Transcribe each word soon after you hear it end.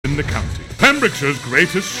the county. Pembrokeshire's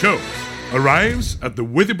greatest show arrives at the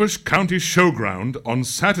Withybush County Showground on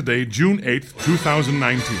Saturday, June 8th,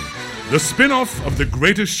 2019. The spin-off of The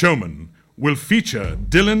Greatest Showman will feature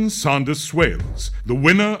Dylan Sanders Swales, the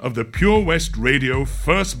winner of the Pure West Radio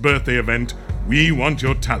first birthday event, We Want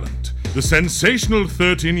Your Talent. The sensational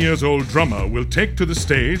 13-years-old drummer will take to the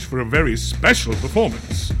stage for a very special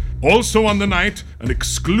performance. Also on the night, an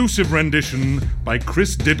exclusive rendition by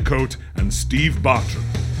Chris Didcote and Steve Bartram.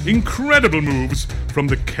 Incredible moves from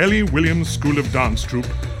the Kelly Williams School of Dance Troupe,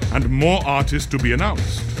 and more artists to be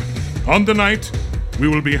announced. On the night, we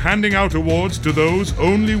will be handing out awards to those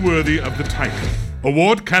only worthy of the title.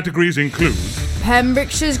 Award categories include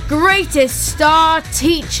Pembrokeshire's greatest star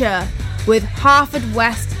teacher with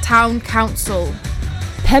Haverfordwest Town Council.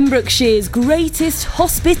 Pembrokeshire's greatest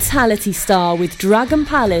hospitality star with Dragon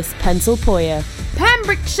Palace, Pennsylpoia.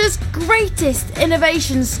 Pembrokeshire's greatest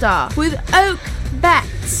innovation star with Oak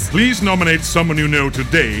Bets. Please nominate someone you know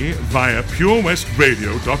today via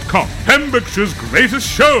purewestradio.com. Pembrokeshire's greatest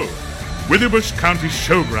show, Withybush County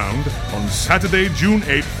Showground on Saturday, June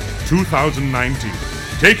 8th, 2019.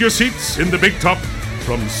 Take your seats in the Big Top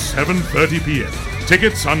from 7:30 p.m.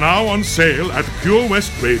 Tickets are now on sale at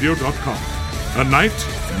purewestradio.com. A night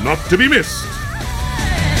not to be missed.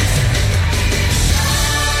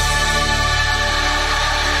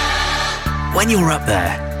 When you're up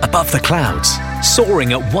there, above the clouds,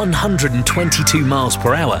 soaring at 122 miles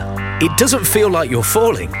per hour, it doesn't feel like you're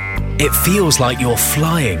falling. It feels like you're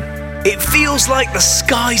flying. It feels like the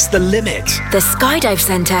sky's the limit. The Skydive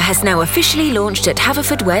Centre has now officially launched at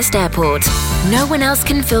Haverfordwest Airport. No one else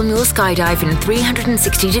can film your skydive in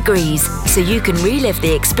 360 degrees, so you can relive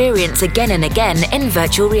the experience again and again in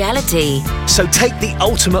virtual reality. So take the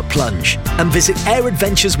ultimate plunge and visit Air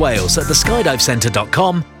Adventures Wales at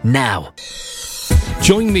theskydivecentre.com now.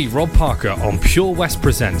 Join me, Rob Parker, on Pure West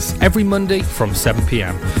Presents every Monday from 7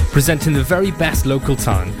 p.m, presenting the very best local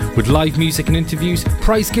talent with live music and interviews,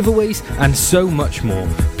 prize giveaways and so much more.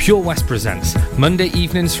 Pure West Presents, Monday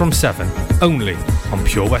evenings from 7, only on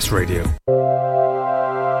Pure West Radio.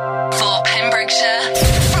 For Pembrokeshire,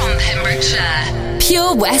 from Pembrokeshire,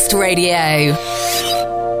 Pure West Radio.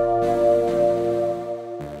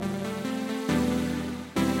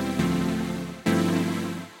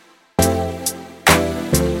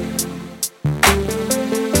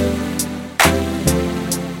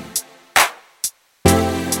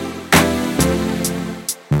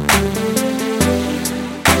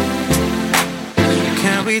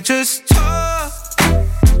 Just talk,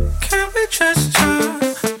 can we just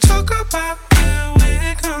talk about where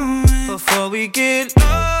we're going before we get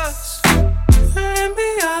lost? Let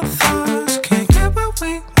me our thoughts, can't get what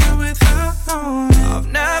we want without knowing. I've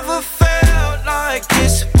never felt like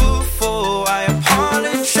this before. I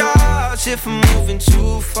apologize if I'm moving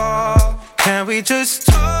too far. Can we just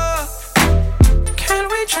talk? Can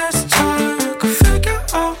we just talk? Figure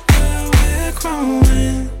out where we're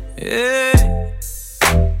growing. Yeah.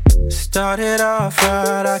 Started off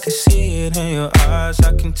right, I can see it in your eyes.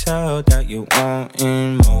 I can tell that you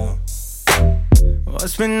wanting more.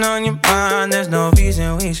 What's been on your mind? There's no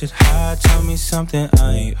reason we should hide. Tell me something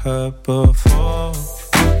I ain't heard before.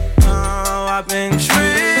 Oh, I've been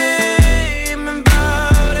dreaming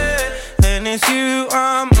about it, and it's you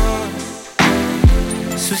I'm on.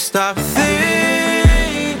 So stop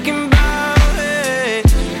thinking about it.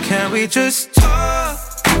 Can we just talk?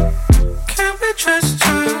 Can we just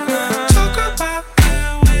talk? Talk about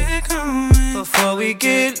where we're going before we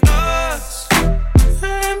get lost.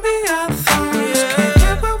 Let me our thoughts, can't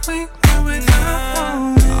get what we want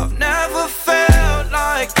without knowing. I've never felt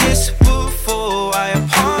like this before. I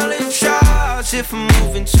apologize if I'm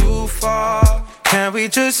moving too far. Can we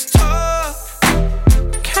just talk?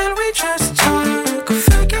 Can we just talk?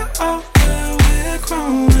 Figure out where we're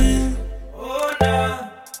growing. Oh, no.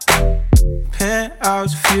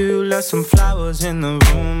 Penthouse view, left some flowers in the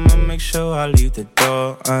room. I'll make sure I leave the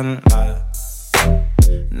door unlocked.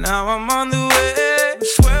 Now I'm on the way,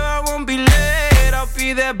 swear I won't be late. I'll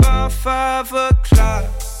be there by 5 o'clock.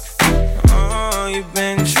 Oh, you've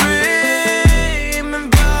been dreaming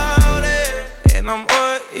about it, and I'm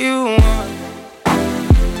what you want.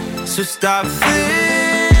 So stop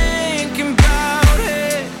thinking about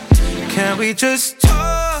it. Can we just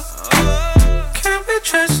talk? Can we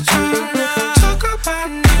just talk? Talk about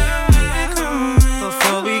where we're going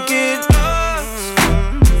before we get lost.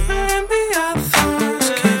 Let me our thoughts,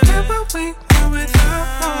 can't get what we want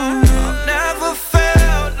without knowing. I've never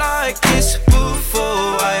felt like this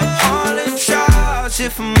before. I apologize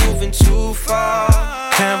if I'm moving too far.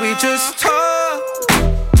 Can we just talk?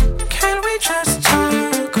 Can we just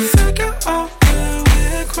talk? Figure out where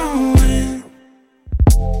we're growing.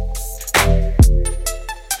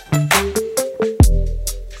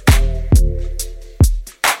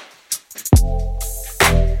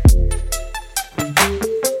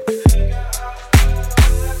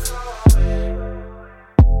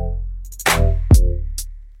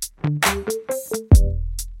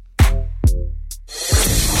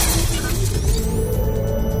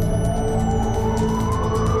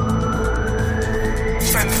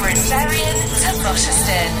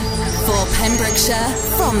 station. For Pembrokeshire,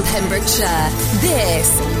 from Pembrokeshire,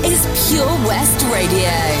 this is Pure West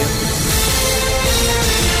Radio.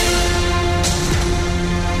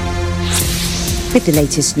 With the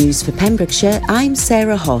latest news for Pembrokeshire, I'm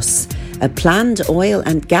Sarah Hoss. A planned oil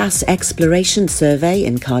and gas exploration survey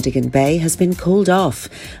in Cardigan Bay has been called off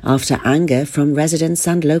after anger from residents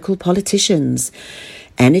and local politicians.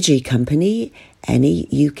 Energy company Eni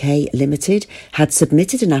UK Limited had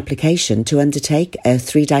submitted an application to undertake a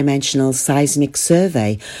three-dimensional seismic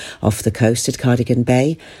survey off the coast at Cardigan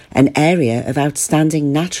Bay, an area of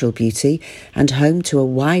outstanding natural beauty and home to a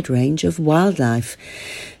wide range of wildlife.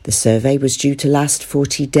 The survey was due to last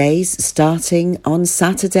 40 days, starting on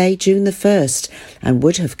Saturday, June the 1st, and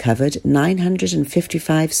would have covered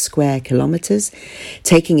 955 square kilometres,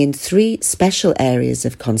 taking in three special areas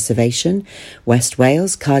of conservation: West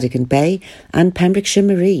Wales, Cardigan Bay and Pembrokeshire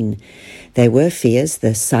Marine. There were fears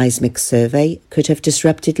the seismic survey could have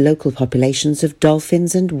disrupted local populations of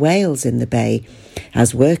dolphins and whales in the bay,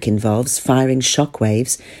 as work involves firing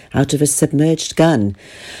shockwaves out of a submerged gun.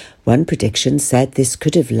 One prediction said this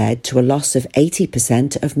could have led to a loss of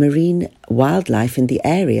 80% of marine wildlife in the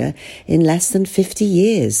area in less than 50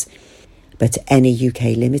 years. But Eni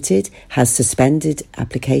UK Limited has suspended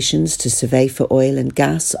applications to survey for oil and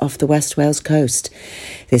gas off the West Wales coast.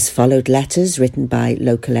 This followed letters written by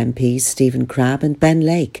local MPs Stephen Crabb and Ben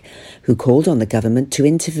Lake, who called on the government to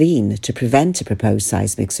intervene to prevent a proposed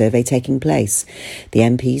seismic survey taking place. The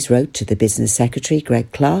MPs wrote to the Business Secretary,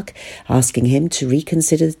 Greg Clark, asking him to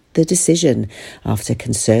reconsider the decision after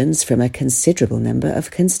concerns from a considerable number of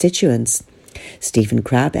constituents. Stephen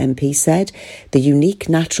Crabb MP said, "The unique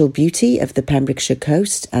natural beauty of the Pembrokeshire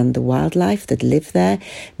coast and the wildlife that live there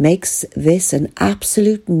makes this an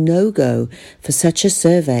absolute no-go for such a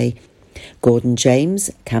survey." Gordon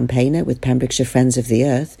James, campaigner with Pembrokeshire Friends of the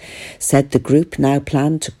Earth, said the group now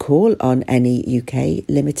plan to call on Eni UK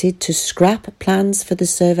Limited to scrap plans for the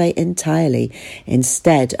survey entirely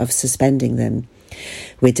instead of suspending them.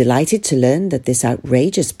 "We're delighted to learn that this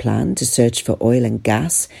outrageous plan to search for oil and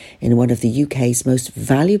gas in one of the UK's most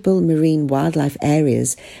valuable marine wildlife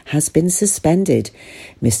areas has been suspended,"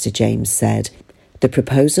 Mr. James said. The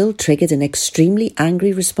proposal triggered an extremely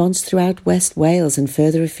angry response throughout West Wales and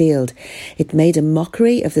further afield. It made a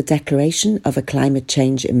mockery of the declaration of a climate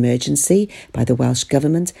change emergency by the Welsh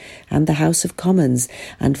Government and the House of Commons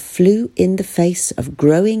and flew in the face of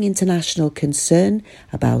growing international concern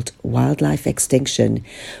about wildlife extinction.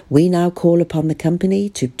 "We now call upon the company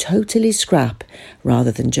to totally scrap,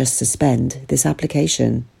 rather than just suspend, this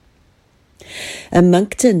application." A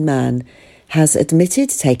Moncton man has admitted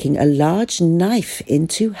taking a large knife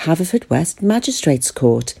into Haverfordwest Magistrates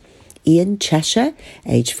Court. Ian Cheshire,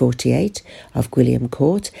 aged 48, of Gwilliam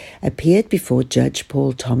Court, appeared before Judge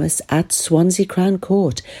Paul Thomas at Swansea Crown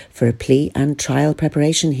Court for a plea and trial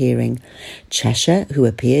preparation hearing. Cheshire, who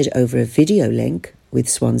appeared over a video link with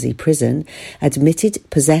Swansea Prison, admitted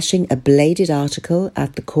possessing a bladed article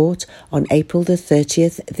at the court on April the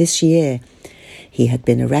 30th this year. He had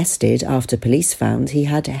been arrested after police found he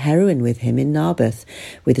had heroin with him in Narberth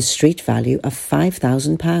with a street value of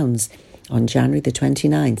 £5,000 on January the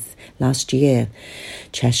 29th last year.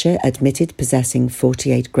 Cheshire admitted possessing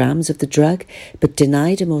 48 grams of the drug but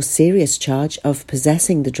denied a more serious charge of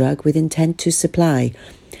possessing the drug with intent to supply.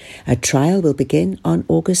 A trial will begin on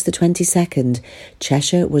August the 22nd.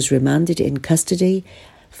 Cheshire was remanded in custody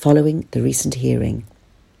following the recent hearing.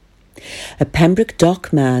 A Pembroke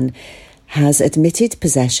Dock man has admitted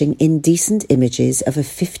possessing indecent images of a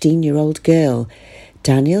 15-year-old girl.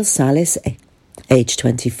 Daniel Salis, aged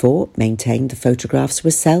 24, maintained the photographs were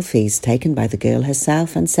selfies taken by the girl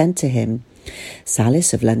herself and sent to him.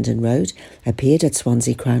 Salis of London Road appeared at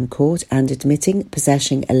Swansea Crown Court and admitting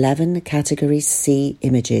possessing 11 Category C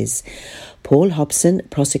images. Paul Hobson,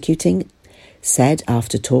 prosecuting, said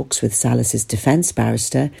after talks with Salis's defence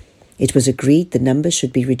barrister, it was agreed the number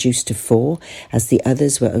should be reduced to 4 as the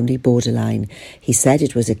others were only borderline. He said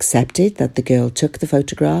it was accepted that the girl took the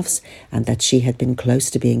photographs and that she had been close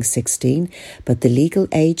to being 16, but the legal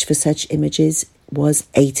age for such images was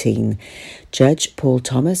 18. Judge Paul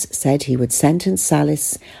Thomas said he would sentence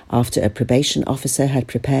Salis after a probation officer had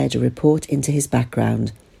prepared a report into his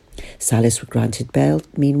background. Salis was granted bail,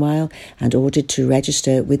 meanwhile, and ordered to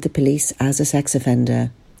register with the police as a sex offender.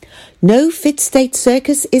 No Fit State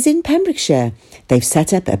Circus is in Pembrokeshire. They've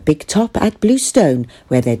set up a big top at Bluestone,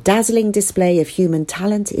 where their dazzling display of human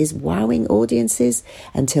talent is wowing audiences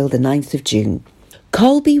until the 9th of June.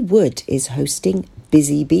 Colby Wood is hosting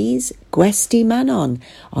Busy Bees Gwesti Manon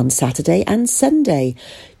on Saturday and Sunday.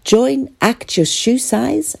 Join Act Your Shoe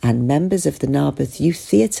Size and members of the Narberth Youth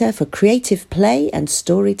Theatre for creative play and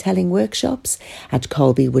storytelling workshops at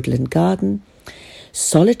Colby Woodland Garden.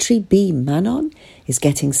 Solitary Bee Manon is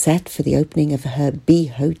getting set for the opening of her bee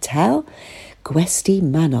hotel, Gwesti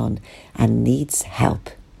Manon, and needs help.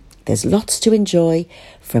 There's lots to enjoy,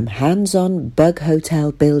 from hands-on bug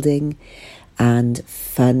hotel building and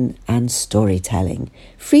fun and storytelling.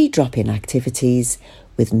 Free drop-in activities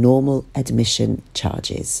with normal admission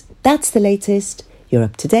charges. That's the latest. You're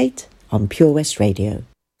up to date on Pure West Radio.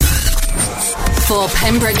 For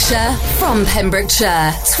Pembrokeshire, from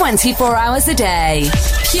Pembrokeshire, 24 hours a day.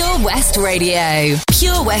 Pure West Radio.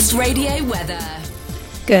 Pure West Radio weather.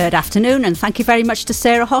 Good afternoon, and thank you very much to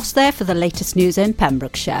Sarah Hoss there for the latest news in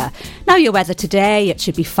Pembrokeshire. Now your weather today, it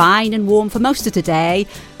should be fine and warm for most of the day,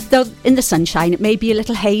 though in the sunshine it may be a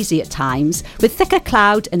little hazy at times, with thicker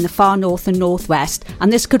cloud in the far north and northwest,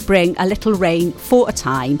 and this could bring a little rain for a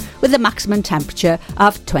time, with a maximum temperature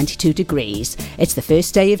of 22 degrees. It's the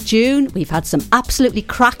first day of June. We've had some absolutely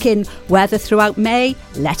cracking weather throughout May.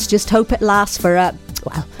 Let's just hope it lasts for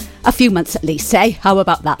a few months at least, eh? How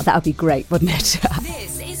about that? That would be great, wouldn't it?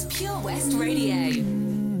 This is Pure West Radio.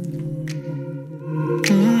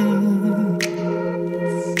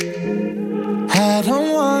 I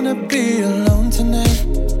don't wanna be alone tonight.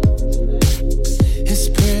 It's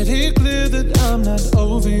pretty clear that I'm not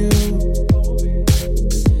over you.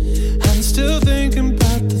 I'm still thinking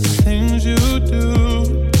about the things you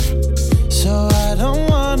do. So I don't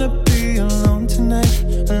wanna be alone tonight,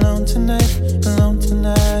 alone tonight, alone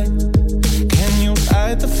tonight. Can you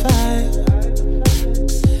light the fire?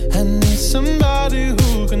 I need somebody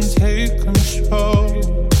who can take control.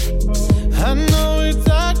 I know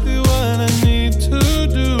exactly what I need to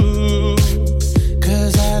do,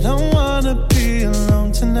 'cause I don't wanna be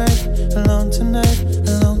alone tonight, alone tonight,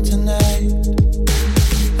 alone tonight.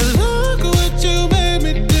 Look what you made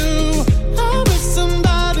me do. I'm with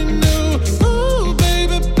somebody new. Ooh,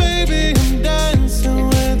 baby, baby, I'm dancing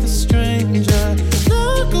with a stranger.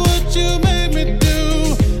 Look what you made me do.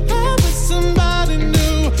 I'm with somebody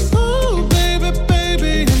new. Ooh, baby,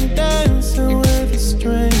 baby, I'm dancing with a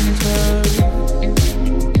stranger.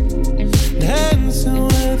 Dancing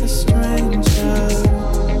with a stranger.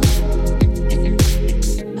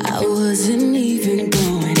 I wasn't even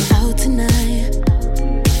going out tonight,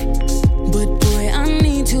 but boy, I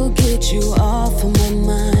need to get you off of my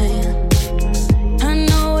mind. I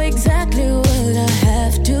know exactly what I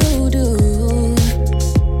have to do.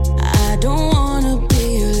 I don't wanna be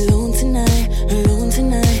alone tonight, alone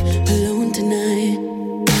tonight, alone tonight.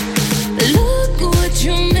 Look what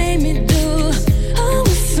you made me do. I'm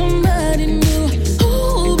with somebody new.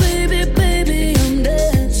 Oh, baby, baby, I'm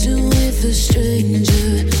dancing with a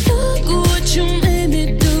stranger. Look what you made me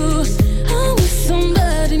do. I'm with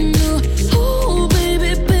somebody new. Oh,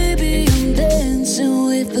 baby, baby, I'm dancing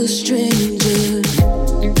with a stranger.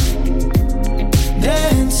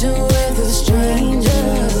 Dancing with a stranger.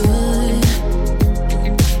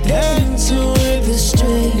 Dancing with a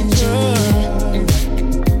stranger.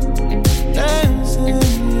 Dancing,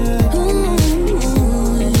 yeah.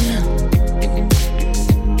 Ooh,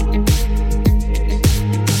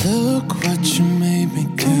 Look what you made me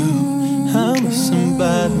do. I'm with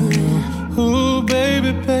somebody new. Ooh,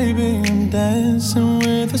 baby, baby, I'm dancing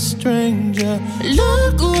with a stranger.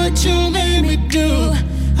 Look what you made me do.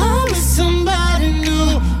 I'm with somebody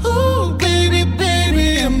new. Ooh, baby,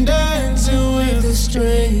 baby, I'm dancing with a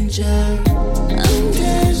stranger. I'm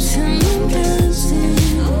dancing, I'm dancing.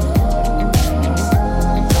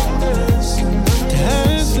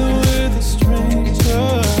 Dancing with a stranger.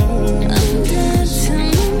 I'm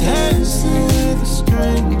dancing, I'm Dancing with a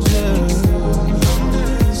stranger.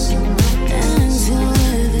 dancing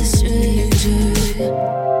with a stranger.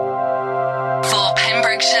 For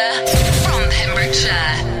Pembrokeshire, from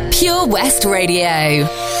Pembrokeshire. Pure West Radio.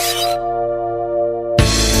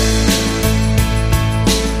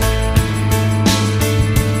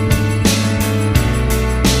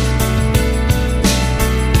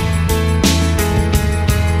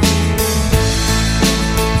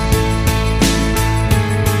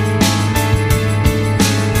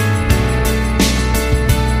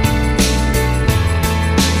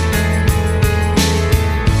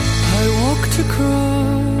 I walked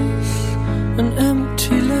across an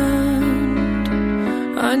empty land.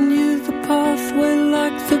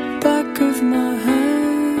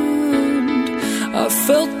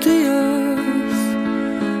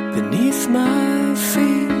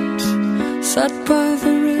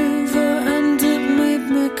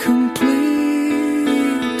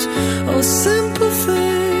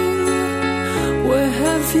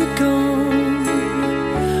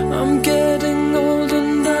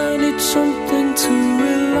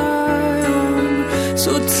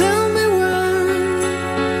 So tell me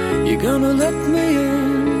when you're gonna let me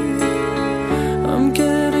in. I'm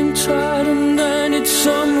getting tired and I need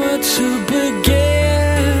somewhere to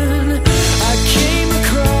begin. I came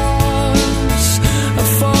across a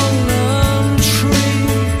fallen tree.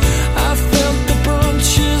 I felt the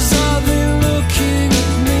branches of it looking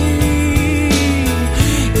at me.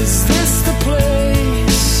 Is this the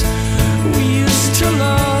place we used to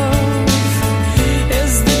love?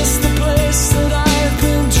 Is this the place that I've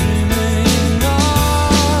been dreaming of?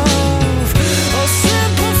 Oh,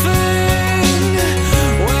 simple thing,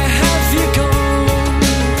 where have you gone?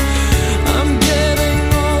 I'm getting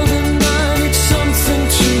old and I need something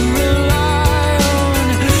to rely on.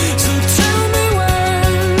 So tell me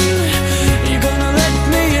when you're gonna let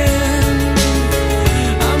me in.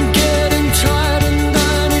 I'm getting tired and I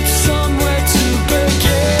need somewhere to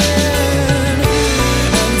begin.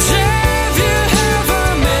 And if you have a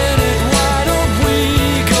minute, why don't we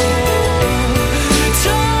go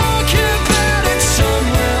talk about it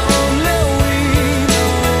somewhere only we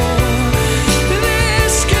know?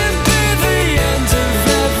 This could be the end of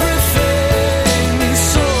everything.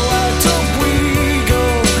 So why don't we go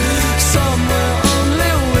somewhere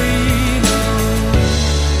only we know?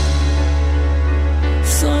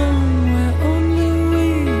 Somewhere only we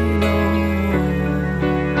know.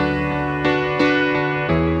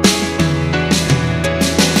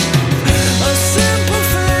 A simple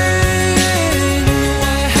thing,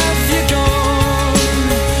 where have you gone?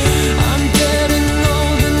 I'm getting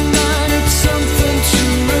old and I need something to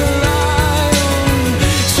rely on.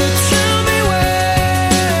 So tell me when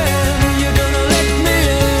you're gonna let me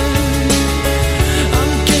in.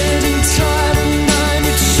 I'm getting tired and I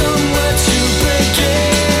need somewhere to begin.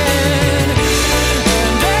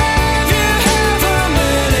 And if you have a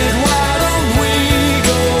minute, why don't we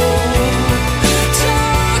go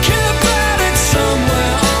talk about it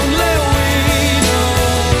somewhere only we know?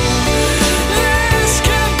 This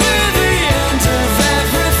could be the end of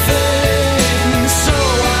everything. So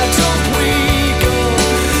why don't we go?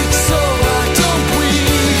 So why don't we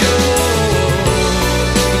go?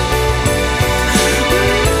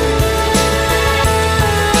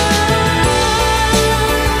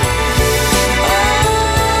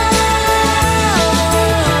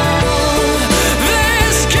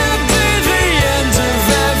 This could be the end of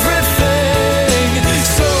everything.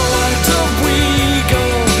 So why don't we go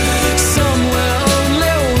somewhere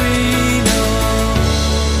only we know?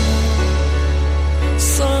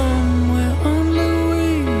 Somewhere only we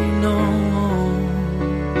know.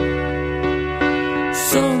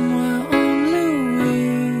 Somewhere only we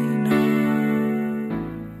know.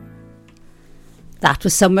 That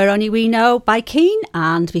was Somewhere Only We Know by Keane,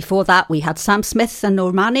 and before that we had Sam Smith and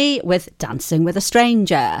Normani with Dancing with a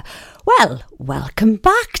Stranger. Well, welcome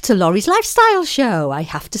back to Lawrie's Lifestyle Show. I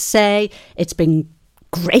have to say, it's been a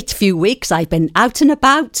great few weeks. I've been out and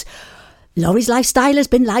about. Lawrie's Lifestyle has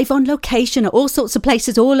been live on location at all sorts of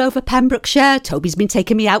places all over Pembrokeshire. Toby's been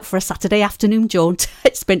taking me out for a Saturday afternoon jaunt.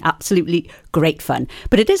 It's been absolutely great fun.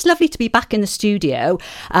 But it is lovely to be back in the studio.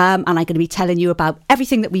 And I'm going to be telling you about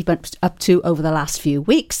everything that we've been up to over the last few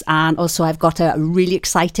weeks. And also I've got a really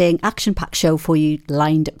exciting action-packed show for you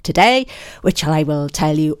lined up today, which I will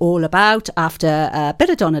tell you all about after a bit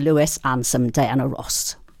of Donna Lewis and some Diana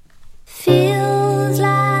Ross. Feels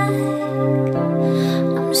like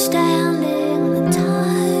I'm standing on a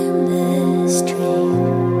timeless stream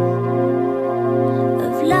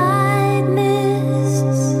of light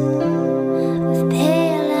mists, of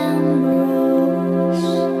pale ambrose.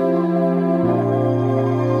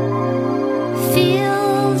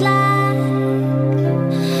 Feels like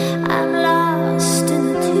I'm lost in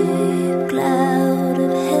a deep cloud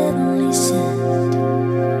of heavenly scent.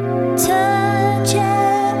 Touching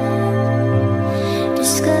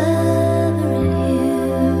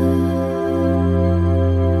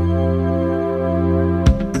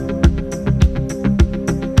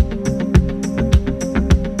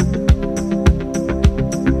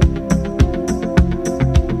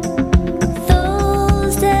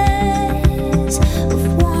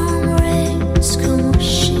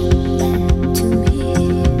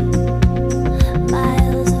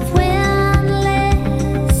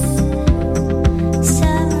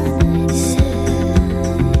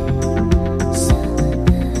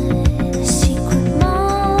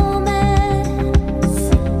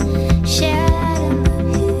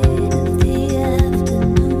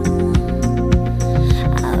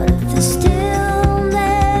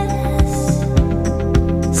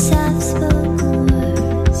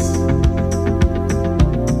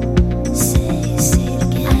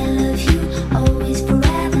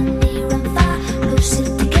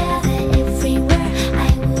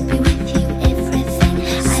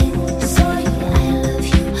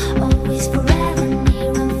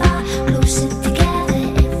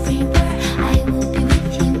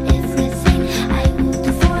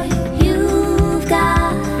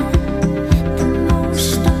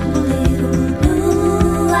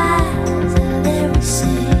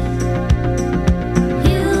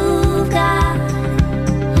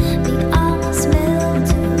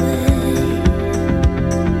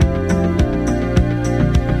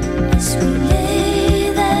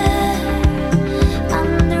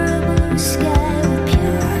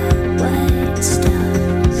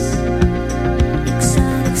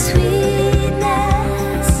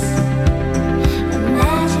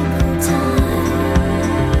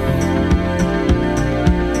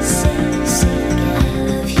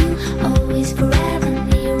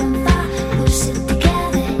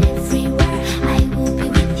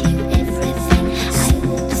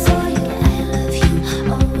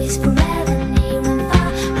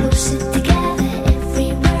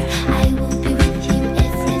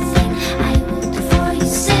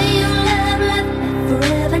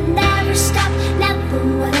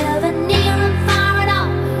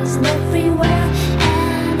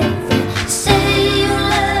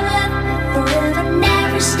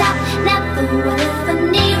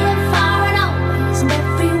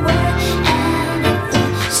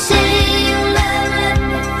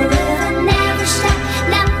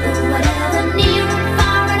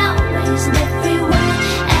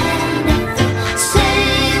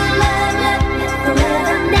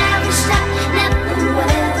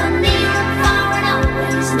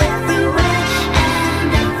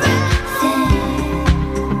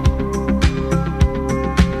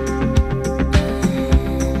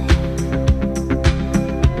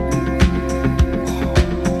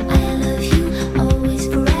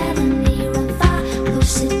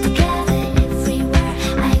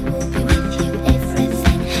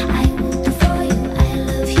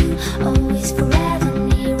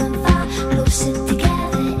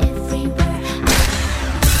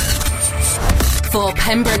For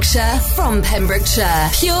Pembrokeshire, from Pembrokeshire,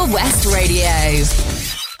 Pure West Radio.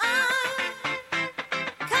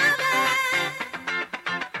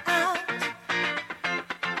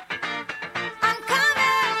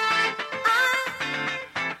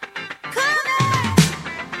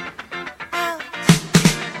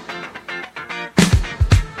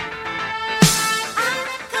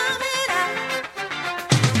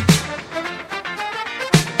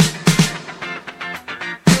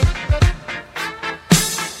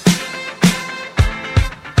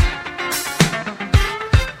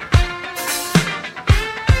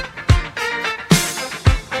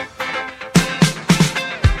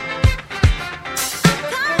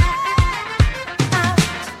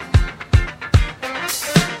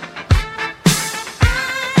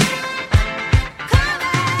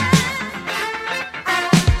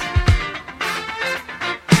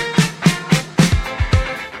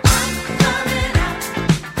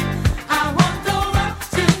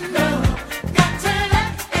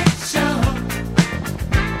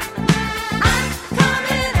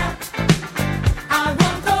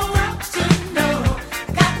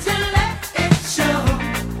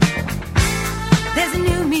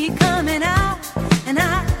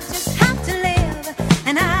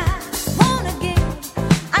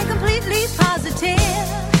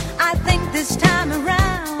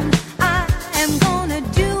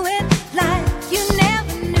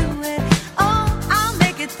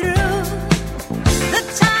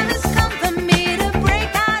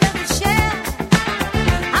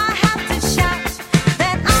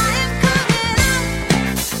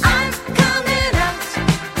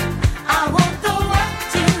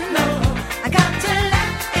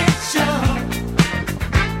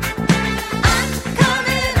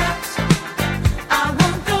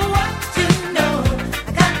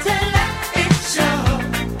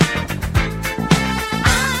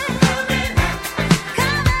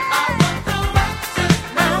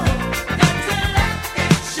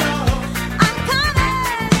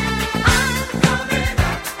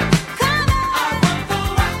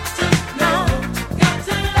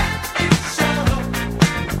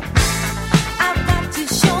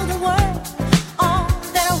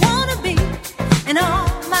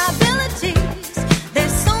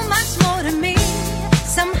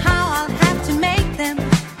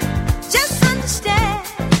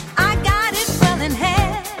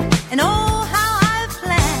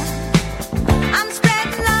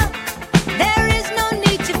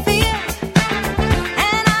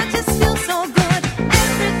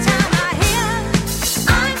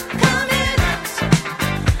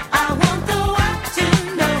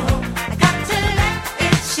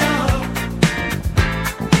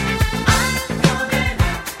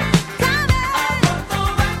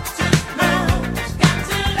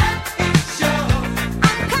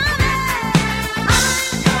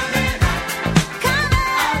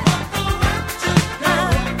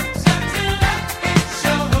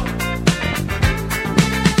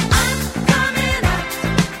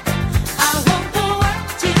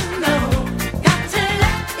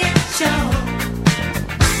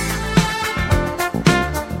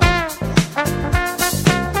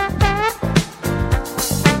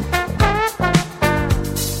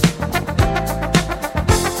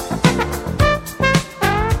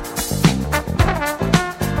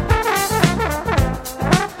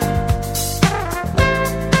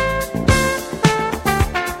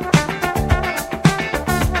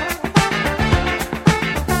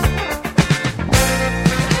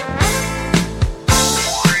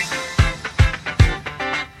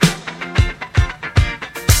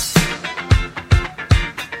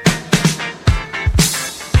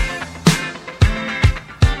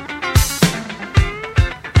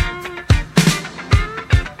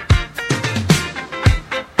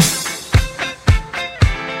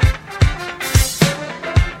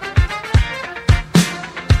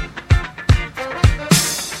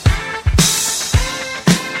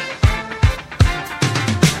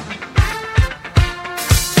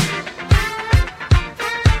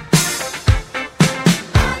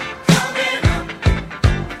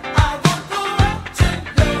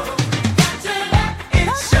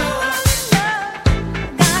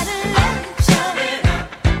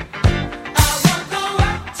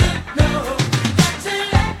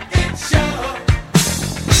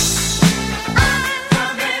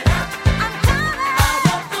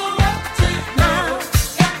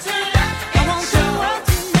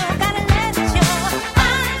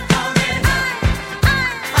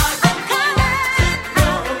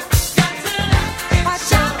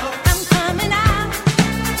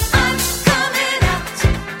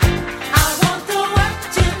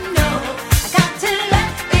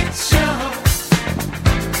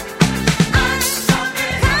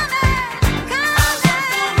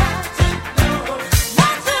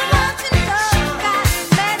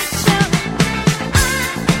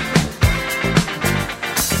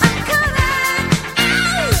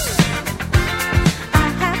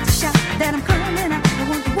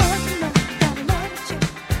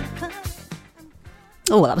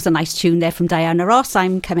 that was a nice tune there from Diana Ross,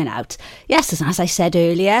 I'm Coming Out. Yes, as I said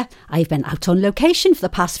earlier, I've been out on location for the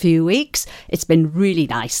past few weeks. It's been really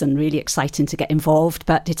nice and really exciting to get involved,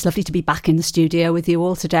 but it's lovely to be back in the studio with you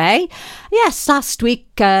all today. Yes, last week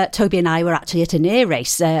Toby and I were actually at an air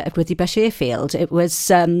race at Withybush Airfield. It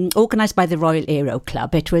was organised by the Royal Aero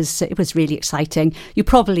Club. It was really exciting. You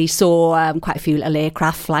probably saw quite a few little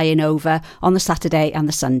aircraft flying over on the Saturday and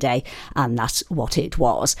the Sunday, and that's what it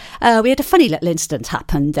was. We had a funny little incident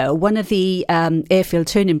happen though. One of the airfield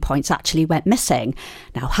turning points actually went missing.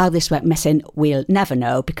 Now, how this went missing, we'll never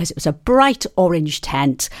know, because it was a bright orange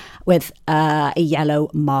tent with a yellow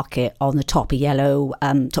market on the top, a yellow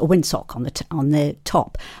windsock on the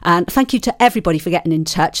top. And thank you to everybody for getting in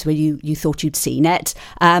touch where you thought you'd seen it.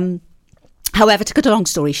 However, to cut a long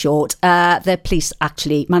story short, the police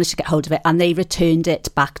actually managed to get hold of it and they returned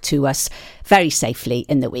it back to us very safely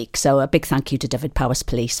in the week. So a big thank you to Dyfed-Powys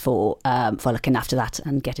Police for looking after that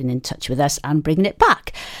and getting in touch with us and bringing it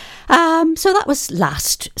back. So that was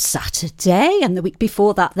last Saturday, and the week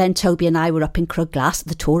before that then Toby and I were up in Crowglass at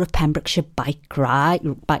the Tour of Pembrokeshire bike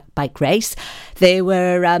race. There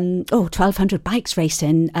were 1,200 bikes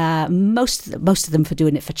racing, most of them for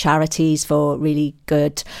doing it for charities, for really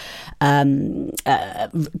good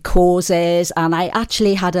causes. And I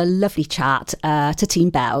actually had a lovely chat to Team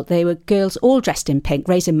Bell. They were girls all dressed in pink,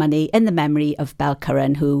 raising money in the memory of Bell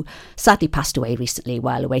Curran, who sadly passed away recently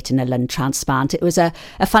while awaiting a lung transplant. It was a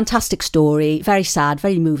fantastic story, very sad,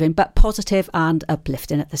 very moving, but positive and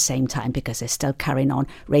uplifting at the same time, because they're still carrying on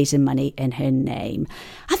raising money in her name.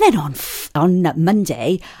 And then on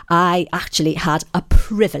Monday, I actually had a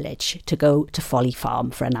privilege to go to Folly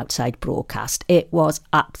Farm for an outside broadcast. It was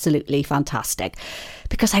absolutely fantastic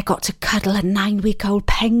because I got to cuddle a 9-week-old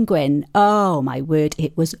penguin. Oh my word,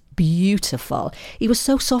 it was beautiful. He was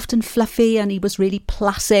so soft and fluffy and he was really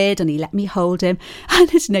placid, and he let me hold him,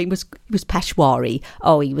 and his name was Peshwari.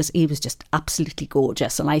 Oh, he was just absolutely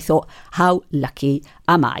gorgeous, and I thought, how lucky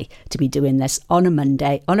am I to be doing this on a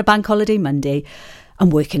Monday, on a bank holiday Monday,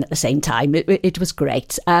 and working at the same time. It was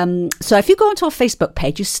great. So if you go onto our Facebook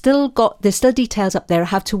page, there's still details up there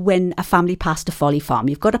how to win a family pass to Folly Farm.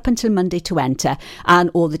 You've got up until Monday to enter, and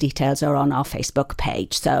all the details are on our Facebook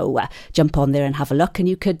page. So jump on there and have a look, and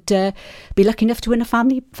you could be lucky enough to win a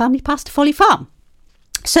family pass to Folly Farm.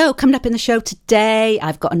 So coming up in the show today,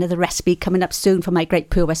 I've got another recipe coming up soon for my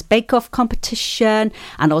Great Pure West Bake Off competition.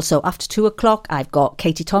 And also after 2 o'clock, I've got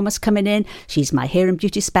Katie Thomas coming in. She's my hair and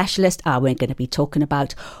beauty specialist. And we're going to be talking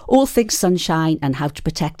about all things sunshine and how to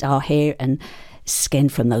protect our hair and skin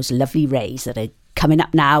from those lovely rays that are coming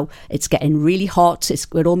up now. It's getting really hot.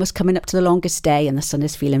 We're almost coming up to the longest day, and the sun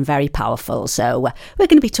is feeling very powerful. So we're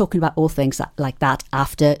going to be talking about all things like that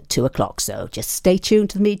after 2 o'clock. So just stay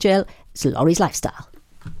tuned to me, Jill. It's Lawrie's Lifestyle.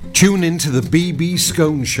 Tune in to the BB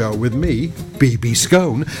Scone Show with me, BB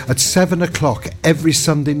Scone, at 7 o'clock every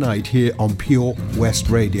Sunday night here on Pure West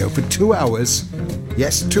Radio for 2 hours.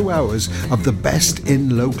 Yes, 2 hours of the best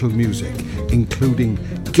in local music, including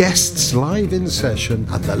guests live in session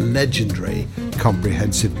and the legendary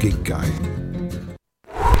Comprehensive Gig Guide.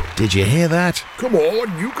 Did you hear that? Come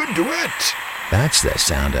on, you can do it! That's the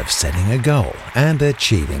sound of setting a goal and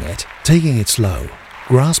achieving it, taking it slow,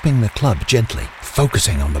 grasping the club gently,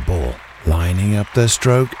 focusing on the ball, lining up the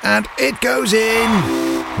stroke, and it goes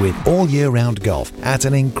in! With all year-round golf at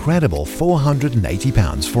an incredible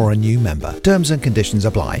 £480 for a new member. Terms and conditions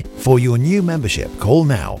apply. For your new membership, call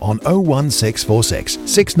now on 01646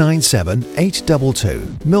 697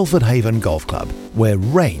 822. Milford Haven Golf Club, where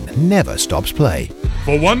rain never stops play.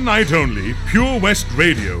 For one night only, Pure West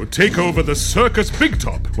Radio take over the Circus Big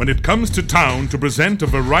Top when it comes to town to present a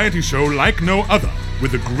variety show like no other,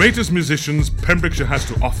 with the greatest musicians Pembrokeshire has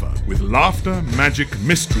to offer, with laughter, magic,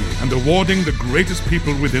 mystery, and awarding the greatest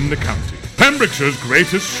people within the county. Pembrokeshire's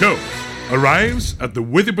greatest show arrives at the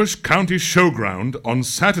Withybush County Showground on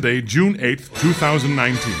Saturday, June 8th,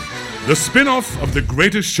 2019. The spin-off of The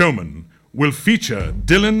Greatest Showman will feature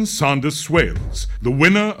Dylan Sanders Swales, the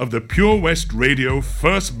winner of the Pure West Radio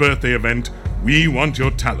first birthday event, We Want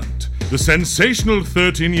Your Talent. The sensational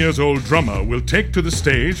 13-years-old drummer will take to the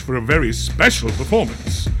stage for a very special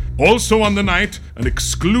performance. Also on the night, an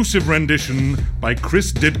exclusive rendition by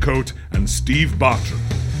Chris Didcote and Steve Bartram.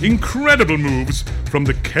 Incredible moves from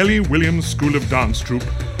the Kelly Williams School of Dance Troupe,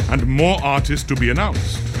 and more artists to be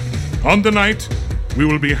announced. On the night, we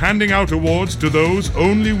will be handing out awards to those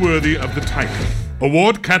only worthy of the title.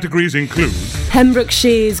 Award categories include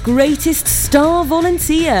Pembrokeshire's greatest star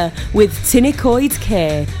volunteer with Tinnicoid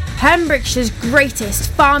Care, Pembrokeshire's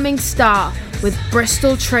greatest farming star with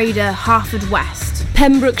Bristol Trader Haverfordwest.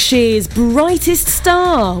 Pembrokeshire's brightest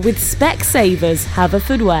star with Specsavers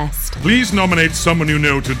Haverfordwest. Please nominate someone you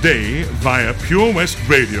know today via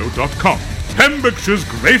purewestradio.com. Pembrokeshire's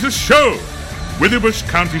greatest show, Withybush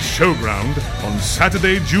County Showground on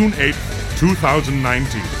Saturday, June 8th,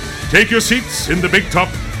 2019. Take your seats in the big top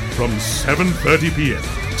from 7:30 p.m.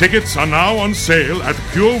 Tickets are now on sale at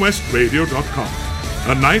purewestradio.com.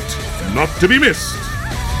 A night not to be missed.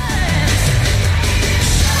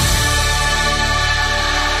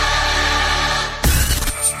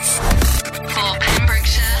 For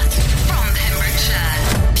Pembrokeshire, from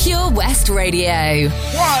Pembrokeshire, Pure West Radio.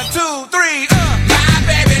 1, 2, 3, my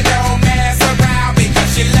baby don't mess around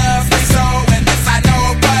because she loves me so, and this I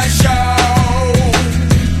know for sure.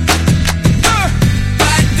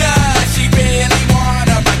 But does she really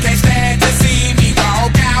wanna, but can't stand to see me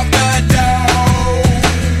walk out the door?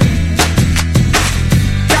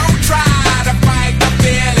 Don't try to fight the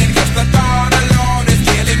feeling, 'cause the thought alone is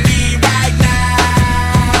killing me right now.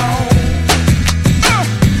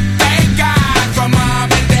 Thank God for mom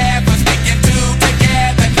and dad for sticking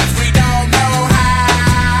together, 'cause we don't know how.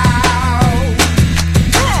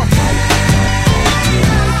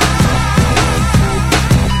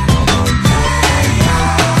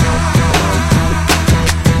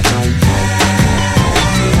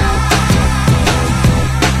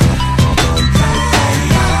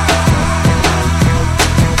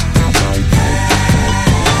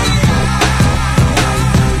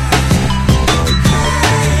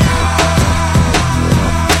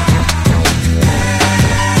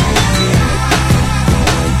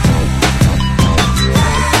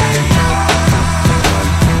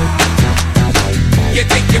 You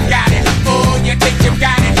think you got it, oh, you think you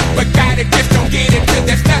got it, but got it, just don't get it till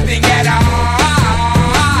there's nothing at all.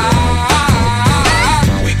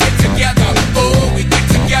 We get together, oh, we get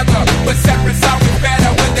together, but separate's always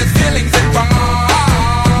better when there's feelings involved.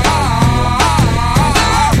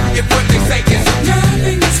 If what they say is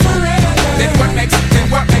nothing is forever, then what makes it, then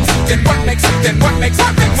what makes it, then what makes it, then what makes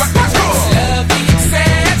it, then what makes it? Love the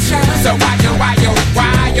exception. So why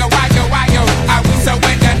are we so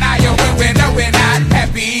in denial when we know we're not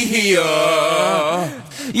happy here?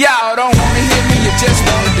 Y'all don't wanna hear me, you just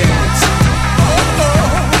wanna dance.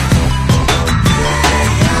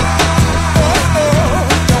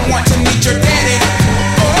 Don't want to meet your daddy.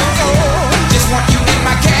 Just want you in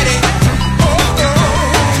my caddy.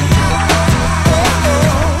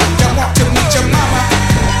 Don't want to meet your mama.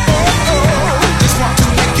 Just want to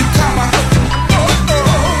make you come. I'm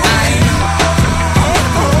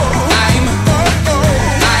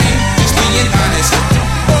just being honest. I'm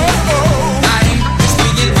just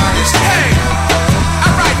being honest. Hey,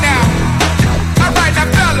 alright now,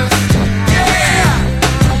 fellas. Yeah.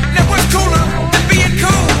 Now what's cooler than being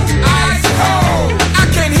cool? Ice cold. I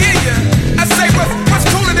can't hear you. I say what's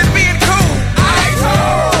cooler than being cool? Ice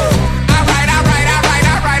cold. Alright.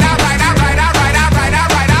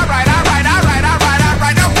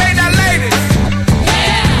 Okay, now ladies.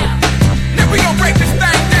 Yeah. Now we gon' break this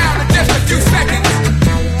thing down in just a few seconds.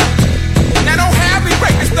 Now don't have me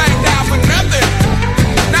break this thing down for nothing.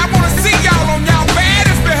 Now I wanna see y'all on y'all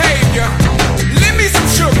baddest behavior. Lend me some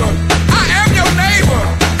sugar. I am your neighbor.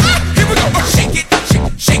 Here we go. Shake it, shake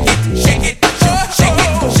it, shake it, shake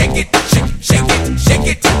it, shake it, shake it, shake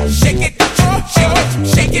it, shake it, shake it,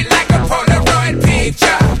 shake it like a Polaroid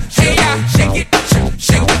picture. Hey, shake it, shake it,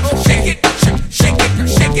 shake it, shake it, shake it,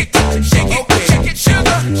 shake it, shake it,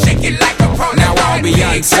 sugar, shake it like a Polaroid picture. Now all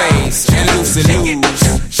Beyonce's and Lucy Lou's,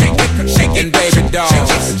 shaking baby dolls,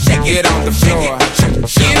 get on the floor,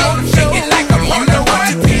 get on the floor, like a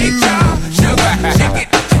Polaroid picture. Sugar, shake it,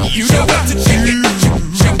 you know what to shake it,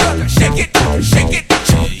 sugar, shake it, shake it,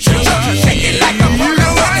 sugar, shake it like a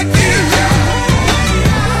Polaroid picture.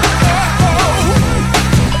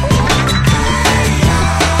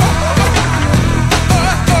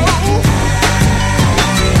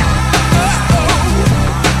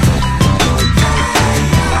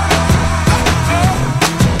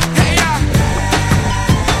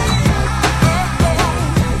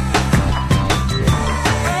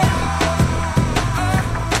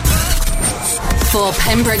 For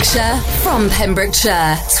Pembrokeshire, from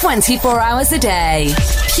Pembrokeshire, 24 hours a day.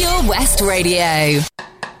 Pure West Radio.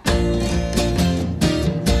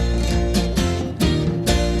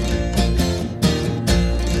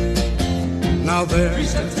 Now there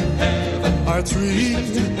are 3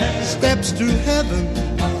 steps to heaven.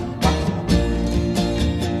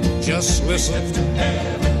 Just listen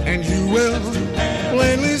and you will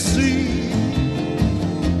plainly see.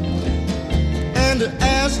 And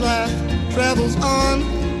as life travels on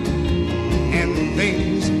and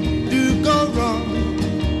things do go wrong.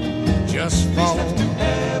 Just follow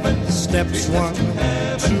steps 1, 2,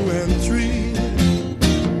 and 3.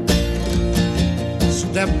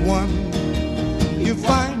 Step 1, you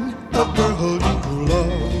find a girl you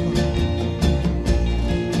love.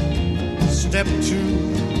 Step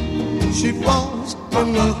 2, she falls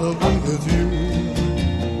in love with you.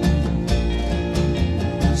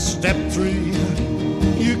 Step 3,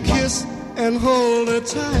 you kiss and hold her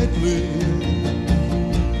tightly.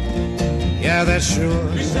 Yeah, that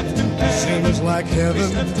sure seems like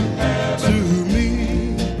heaven to me.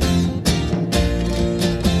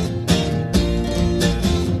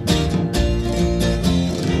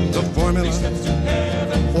 The formula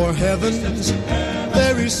for heaven's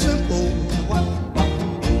very simple.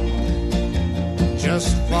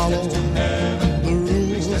 Just follow the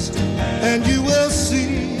rules and you will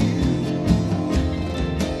see.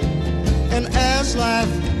 And as life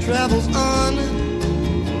travels on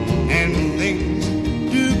and things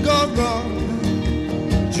do go wrong,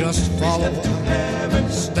 just follow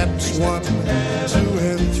steps 1, 2,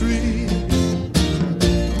 and 3.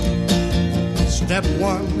 Step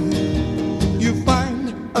 1, you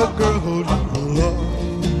find a girl you love.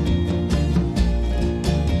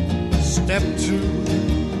 Step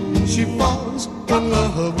 2, she falls in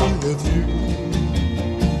love with you.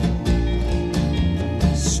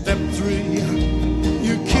 Step 3,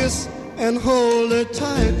 you kiss and hold her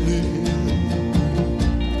tightly.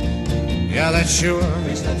 Yeah, that sure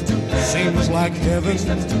seems like heaven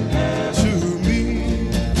to me.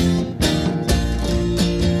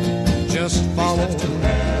 Just follow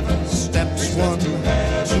steps 1,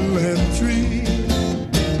 2, and 3.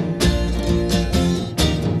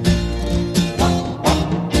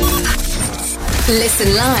 Listen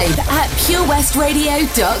live at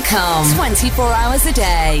purewestradio.com. 24 hours a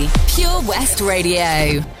day. Pure West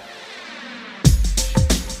Radio.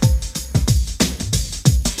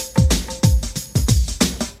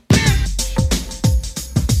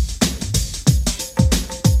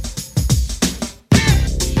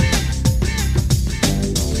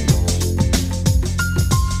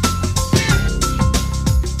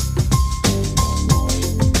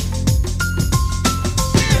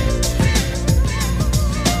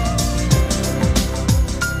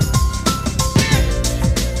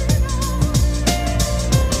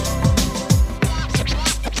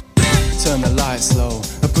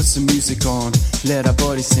 On, let our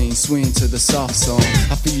body sing, swing to the soft song.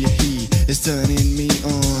 I feel your heat, it's turning me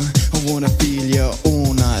on. I wanna feel you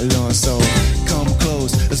all night long. So come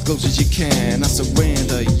close as you can. I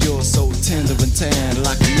surrender, you're so tender and tan,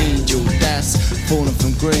 like an angel that's fallen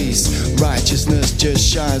from grace. Righteousness just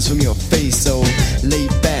shines from your face. So lay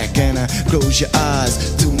back and close your eyes,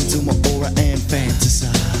 tune into my aura and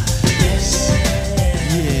fantasize.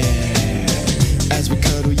 Yeah, as we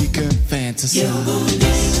cuddle you can fantasize.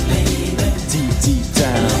 Deep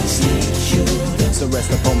down, so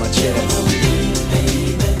rest upon my chest.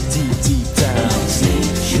 Deep down,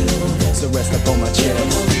 so rest upon my chest.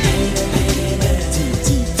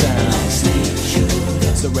 Deep down,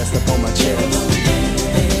 so rest upon my chest.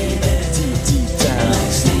 Deep down,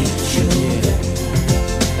 yeah.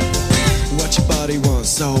 What your body wants,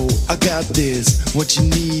 so I got this. What you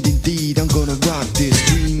need indeed, I'm gonna rock this.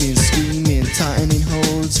 Dreaming, screaming, tightening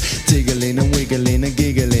holds, tiggling and wiggling and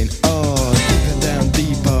giggling. Down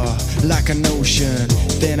deeper, like an ocean.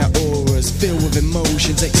 Then our auras filled with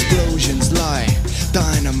emotions, explosions like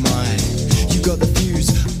dynamite. You got the fuse,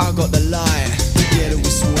 I got the light. Together we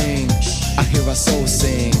swing. I hear our soul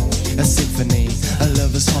sing, a symphony, a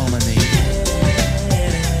lover's harmony.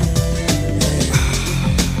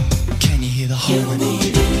 Can you hear the harmony?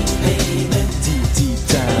 Deep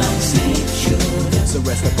down, so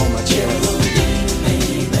rest upon my chest.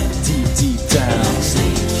 Deep down,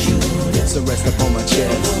 so rest upon my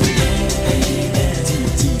chest.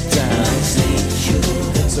 Deep down,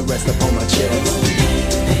 so rest upon my chest.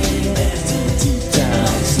 Deep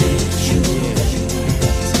down,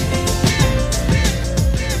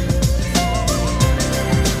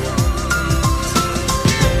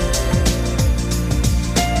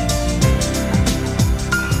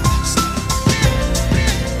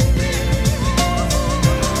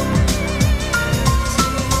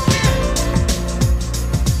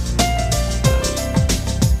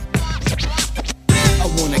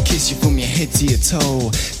 to your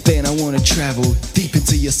toe. Then I wanna travel deep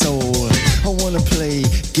into your soul. I wanna play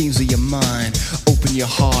games with your mind. Open your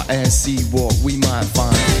heart and see what we might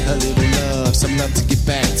find. A little love, some love to get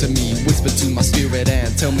back to me. Whisper to my spirit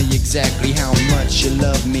and tell me exactly how much you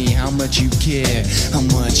love me, how much you care, how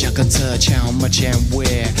much I can touch, how much and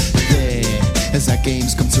where. There, as our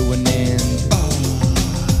games come to an end.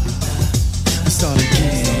 start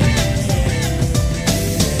again.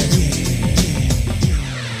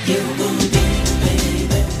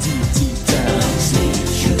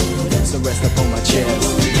 So rest up on my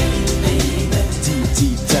chest.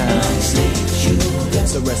 Deep down.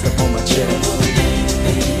 So rest up on my chest.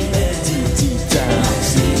 Deep down.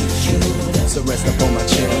 So rest up on my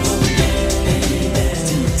chest.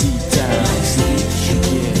 Deep down.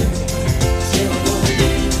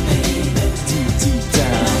 Deep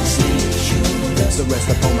down. So rest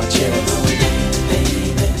up on my chest.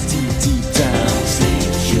 Deep down.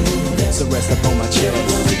 So rest up on my chest.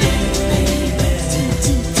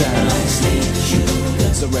 Deep down.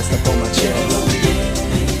 So rest up on my chest.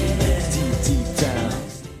 Deep down.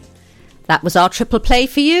 That was our triple play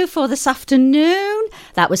for you for this afternoon.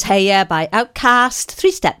 That was Hey Ya by Outcast,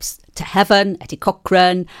 3 Steps to Heaven, Eddie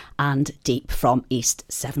Cochran, and Deep from East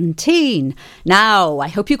 17. Now, I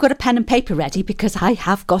hope you've got a pen and paper ready because I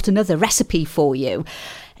have got another recipe for you.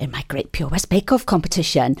 In my Great Pure West Bake Off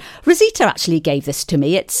competition, Rosita actually gave this to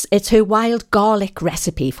me. It's her wild garlic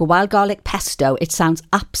recipe for wild garlic pesto. It sounds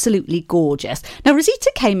absolutely gorgeous. Now,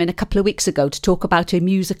 Rosita came in a couple of weeks ago to talk about her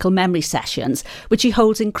musical memory sessions, which she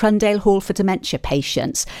holds in Crundale Hall for dementia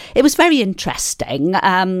patients. It was very interesting,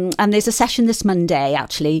 and there's a session this Monday,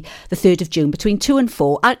 actually, the 3rd of June, between 2 and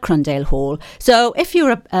 4 at Crundale Hall. So if you're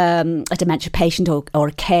a dementia patient or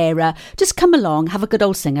a carer, just come along, have a good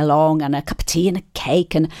old sing-along and a cup of tea and a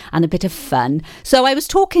cake and a bit of fun. So I was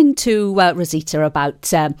talking to Rosita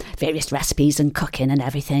about various recipes and cooking and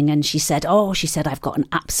everything, and she said, I've got an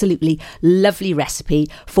absolutely lovely recipe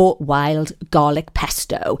for wild garlic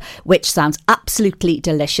pesto, which sounds absolutely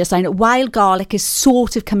delicious. I know wild garlic is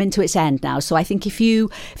sort of coming to its end now, so I think if you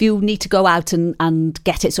need to go out and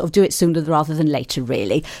get it, sort of do it sooner rather than later,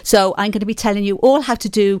 really. So I'm going to be telling you all how to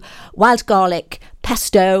do wild garlic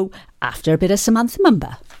pesto after a bit of Samantha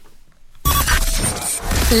Mumba.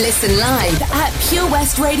 Listen live at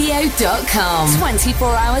purewestradio.com.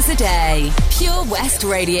 24 hours a day. Pure West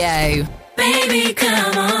Radio. Baby,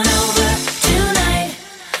 come on over tonight.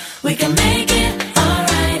 We can make it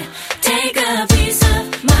alright. Take a piece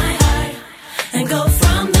of my heart and go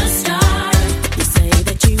from the start. You say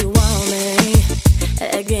that you want me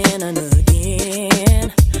again and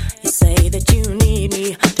again. You say that you need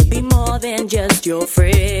me to be more than just your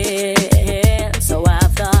friend. So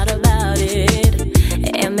I've thought about it.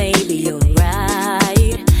 And maybe you're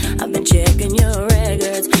right. I've been checking your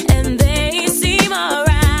records and they seem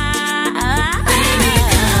alright. Baby,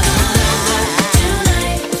 come on over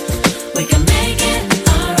tonight. We can make it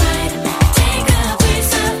alright. Take a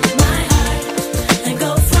piece of my heart and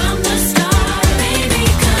go from the start. Baby,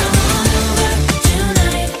 come on over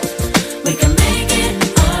tonight. We can make it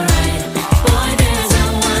alright. Boy, there's no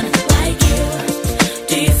one like you.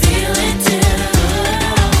 Do you feel it too?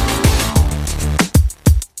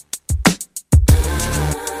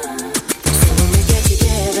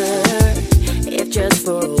 Just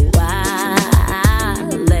for a while,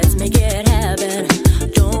 let's make it happen.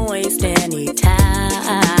 Don't waste any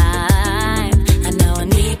time. And now I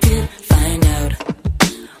need to find out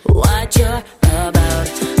what you're about.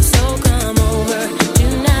 So come over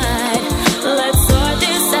tonight. Let's sort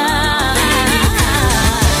this out.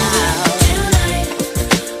 Tonight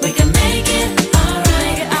we can make it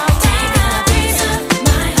alright. I'll take a piece of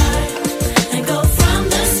my heart and go from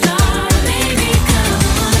the start. Baby, come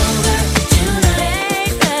on over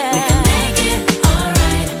tonight.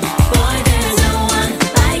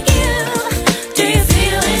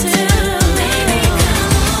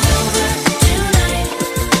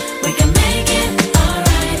 We can make it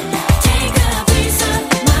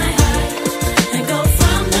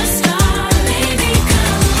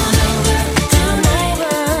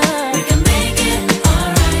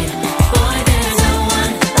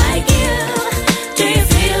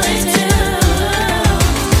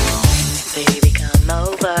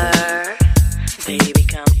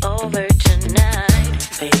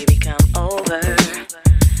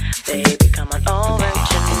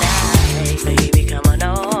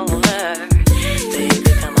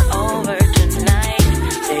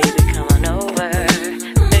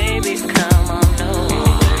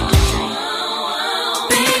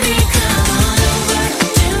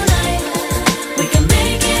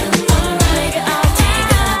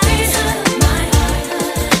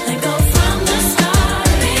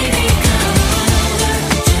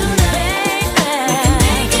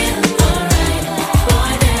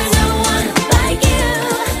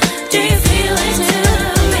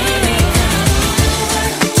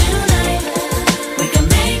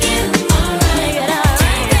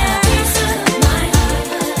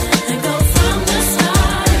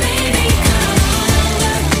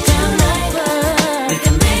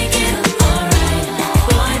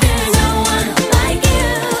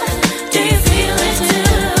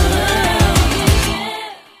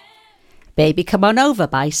Baby Come On Over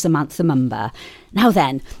by Samantha Mumba. Now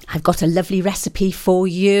then, I've got a lovely recipe for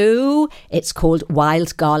you. It's called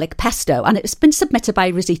wild garlic pesto, and it's been submitted by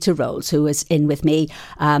Rosita Rolls, who was in with me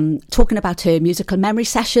talking about her musical memory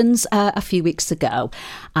sessions a few weeks ago.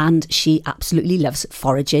 And she absolutely loves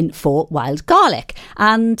foraging for wild garlic.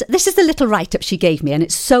 And this is the little write-up she gave me, and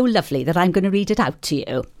it's so lovely that I'm going to read it out to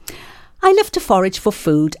you. I love to forage for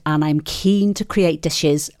food, and I'm keen to create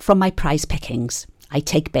dishes from my prize pickings. I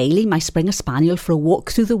take Bailey, my Springer Spaniel, for a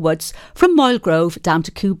walk through the woods from Moyle Grove down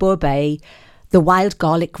to Cwbor Bay. The wild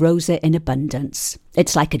garlic grows there in abundance.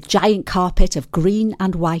 It's like a giant carpet of green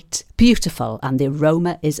and white, beautiful, and the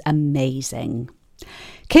aroma is amazing.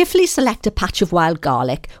 Carefully select a patch of wild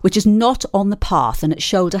garlic which is not on the path and at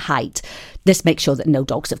shoulder height. This makes sure that no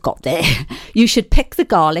dogs have got there. You should pick the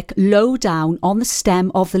garlic low down on the stem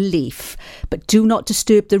of the leaf, but do not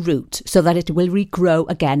disturb the root so that it will regrow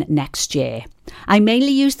again next year. I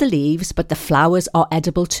mainly use the leaves, but the flowers are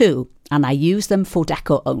edible too, and I use them for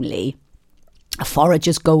decor only. A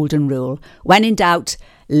forager's golden rule: when in doubt,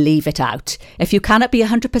 leave it out. If you cannot be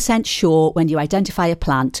 100% sure when you identify a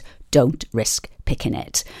plant, don't risk picking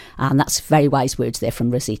it. And that's very wise words there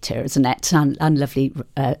from Rosita, isn't it? And lovely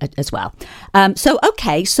as well. So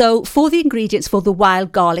for the ingredients for the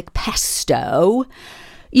wild garlic pesto,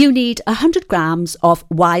 you need 100 grams of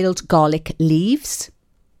wild garlic leaves,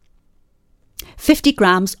 50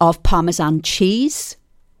 grams of Parmesan cheese,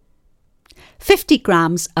 50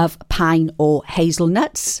 grams of pine or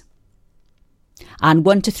hazelnuts, and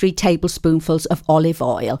 1 to 3 tablespoonfuls of olive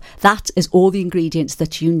oil. That is all the ingredients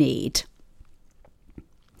that you need.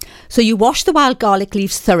 So you wash the wild garlic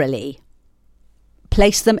leaves thoroughly.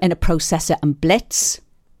 Place them in a processor and blitz.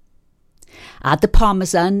 Add the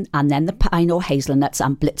parmesan and then the pine or hazelnuts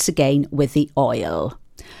and blitz again with the oil.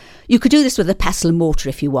 You could do this with a pestle and mortar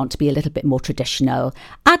if you want to be a little bit more traditional.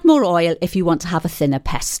 Add more oil if you want to have a thinner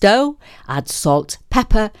pesto. Add salt,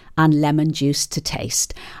 pepper and lemon juice to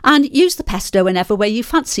taste. And use the pesto whenever way you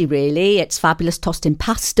fancy, really. It's fabulous tossed in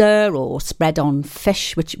pasta or spread on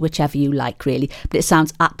fish, whichever you like, really. But it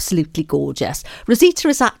sounds absolutely gorgeous. Rosita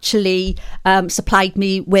has actually supplied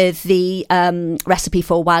me with the recipe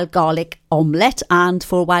for wild garlic omelette and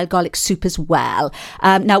for wild garlic soup as well.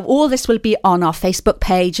 Now, all this will be on our Facebook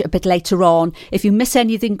page a bit later on. If you miss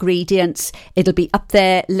any of the ingredients, it'll be up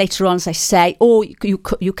there later on, as I say, or you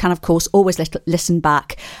can, of course, always listen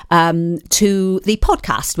back to the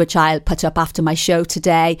podcast, which I'll put up after my show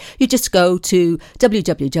today. You just go to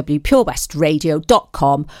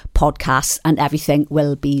www.purewestradio.com, podcasts, and everything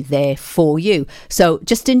will be there for you. So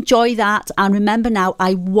just enjoy that. And remember now,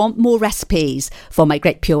 I want more recipes for my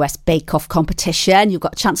Great Pure West Bake Off competition. You've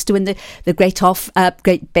got a chance to win the Great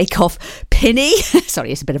Bake Off Pinny.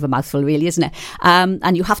 Sorry, it's a bit of a mouthful, really, isn't it?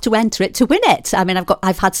 And you have to enter it to win it. I mean,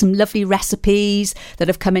 I've had some lovely recipes that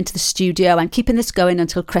have come into the studio. I'm keeping this going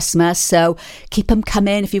until Christmas, so keep them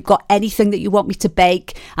coming. If you've got anything that you want me to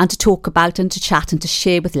bake and to talk about and to chat and to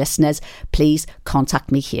share with listeners, please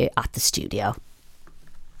contact me here at the studio.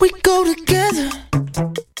 We go together,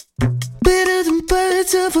 better than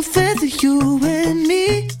birds of a feather, you and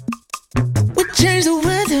me. We change the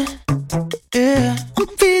weather, yeah. I'm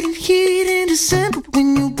feeling heat in December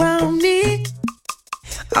when you found me.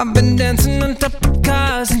 I've been dancing on top of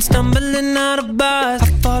cars and stumbling out of bars. I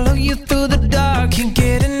follow you through the dark, can't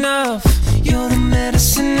get enough. You're the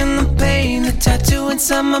medicine and the pain, the tattoo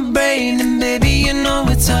inside my brain. And baby, you know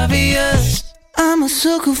it's obvious, I'm a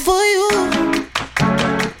sucker for you.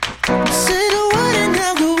 Say the word and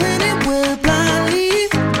I'll go anywhere blindly.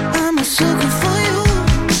 I'm a sucker for you.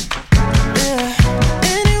 Yeah.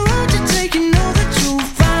 Any road you take, you know that you'll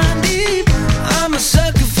find me. I'm a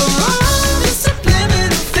sucker for all the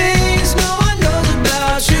subliminal things no one knows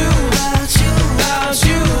about you. About you, about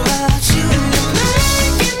you, about you. And you're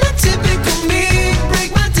making the typical me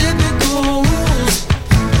break my typical rules.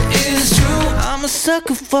 It's true, I'm a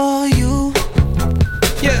sucker for you.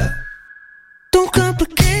 Yeah. Don't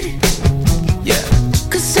complicate it. Yeah.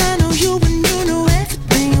 'Cause I know you and you know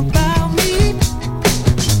everything about me.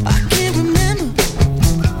 I can't remember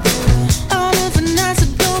all of the nights I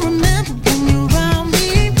don't remember when you're around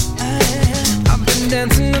me. I've been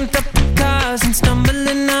dancing on top of cars and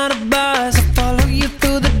stumbling out of bars. I follow you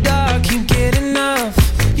through the dark, can't get enough.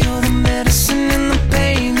 You're the medicine and the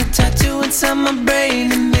pain, the tattoo inside my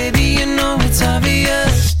brain. And baby, you know it's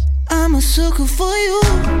obvious, I'm a sucker for you.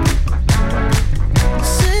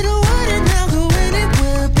 Say the word and I'll go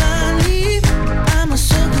anywhere blindly. I'm a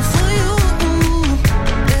sucker for you.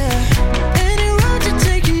 Yeah. Any road you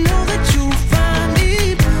take, you know that you'll find me.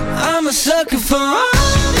 I'm a sucker for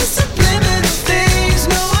all the subliminal things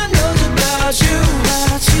no one knows about you.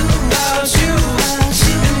 About you, about you.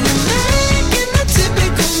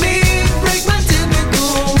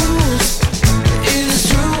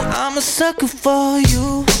 a sucker for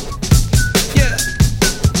you. Yeah.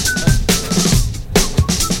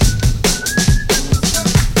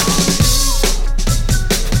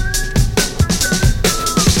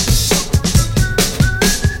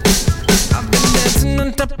 I've been dancing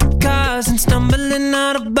on top of cars and stumbling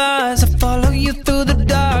out of bars. I follow you through the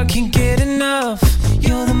dark, can't get enough.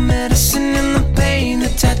 You're the medicine and the pain, the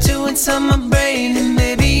tattoo inside my brain, and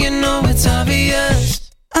baby, you know it's obvious.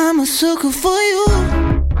 I'm a sucker for you.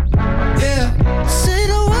 Yeah. Say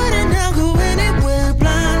the word and I'll go anywhere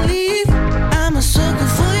blindly. I'm a sucker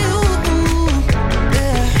for you.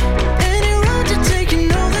 Yeah. Any road you take, you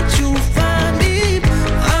know that you'll find me.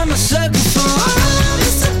 I'm a sucker for all the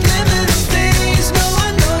subliminal things no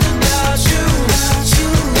one knows about you. About you.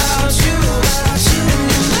 And you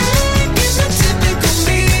make it so typical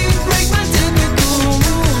me, break my typical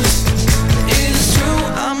rules. It's true,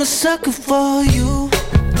 I'm a sucker for you.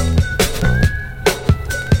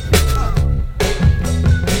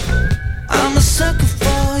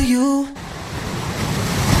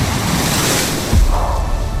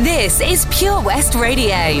 This is Pure West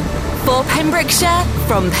Radio for Pembrokeshire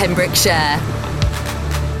from Pembrokeshire.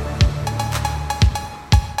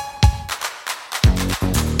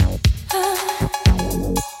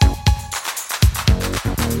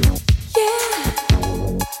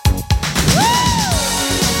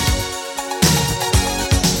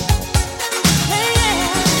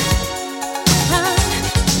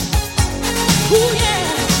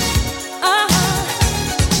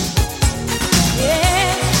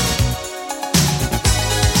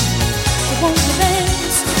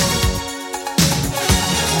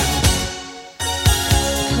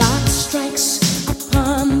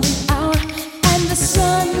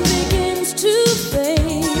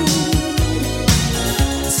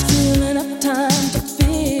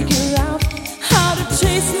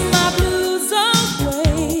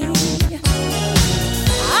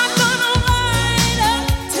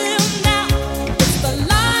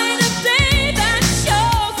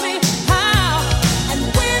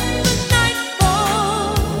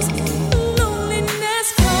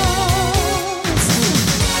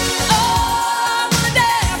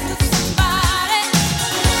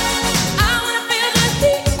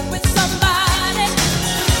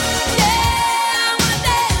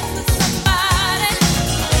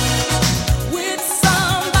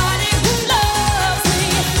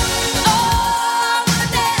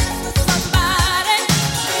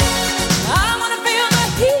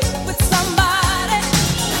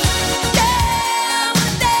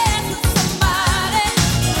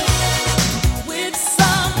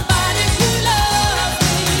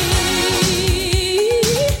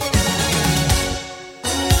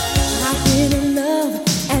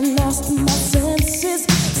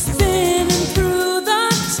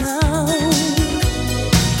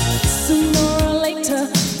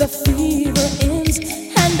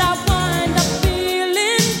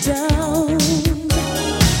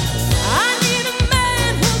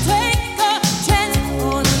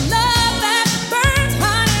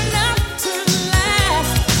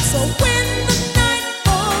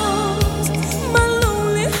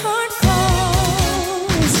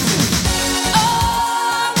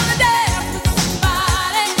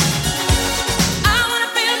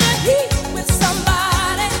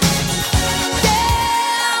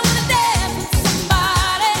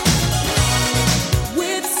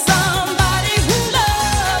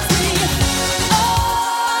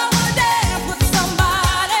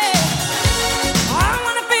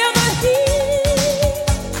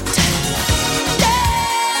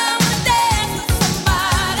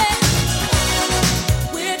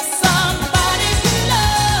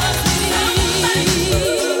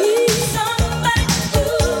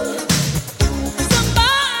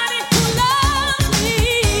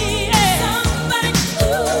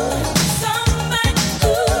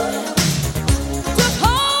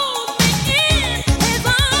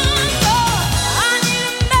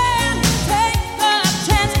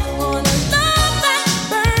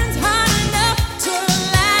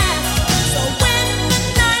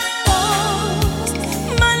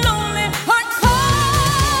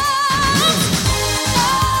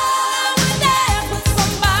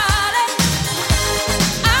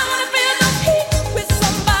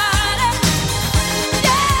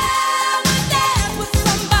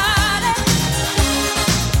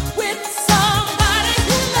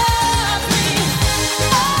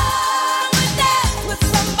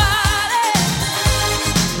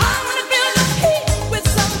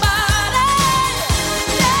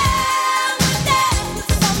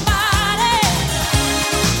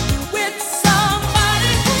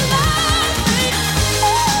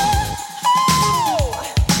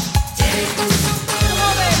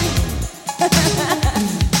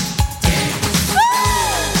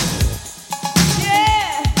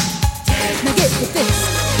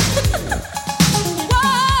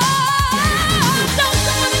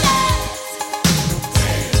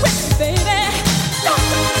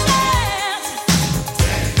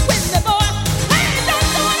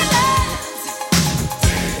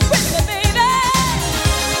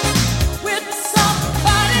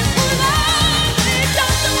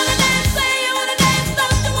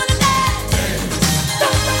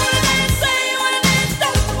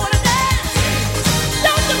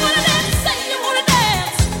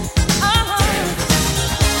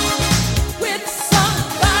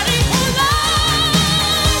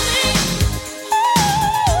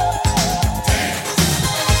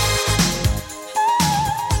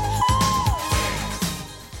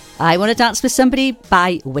 I Want to Dance with Somebody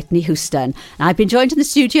by Whitney Houston. And I've been joined in the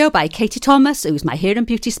studio by Katie Thomas, who's my hair and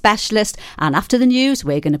beauty specialist. And after the news,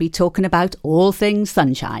 we're going to be talking about all things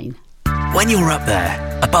sunshine. When you're up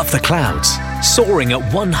there, above the clouds, soaring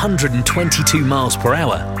at 122 miles per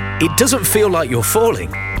hour, it doesn't feel like you're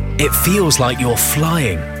falling. It feels like you're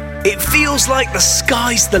flying. It feels like the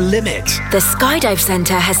sky's the limit. The Skydive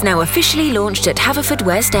Centre has now officially launched at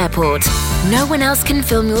Haverfordwest Airport. No one else can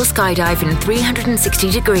film your skydive in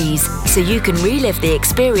 360 degrees, so you can relive the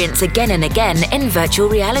experience again and again in virtual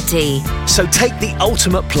reality. So take the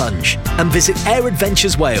ultimate plunge and visit Air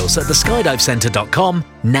Adventures Wales at theskydivecentre.com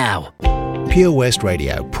now. Pure West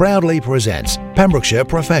Radio proudly presents Pembrokeshire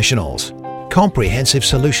Professionals. Comprehensive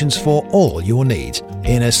solutions for all your needs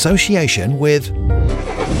in association with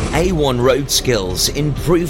A1 Road Skills, improved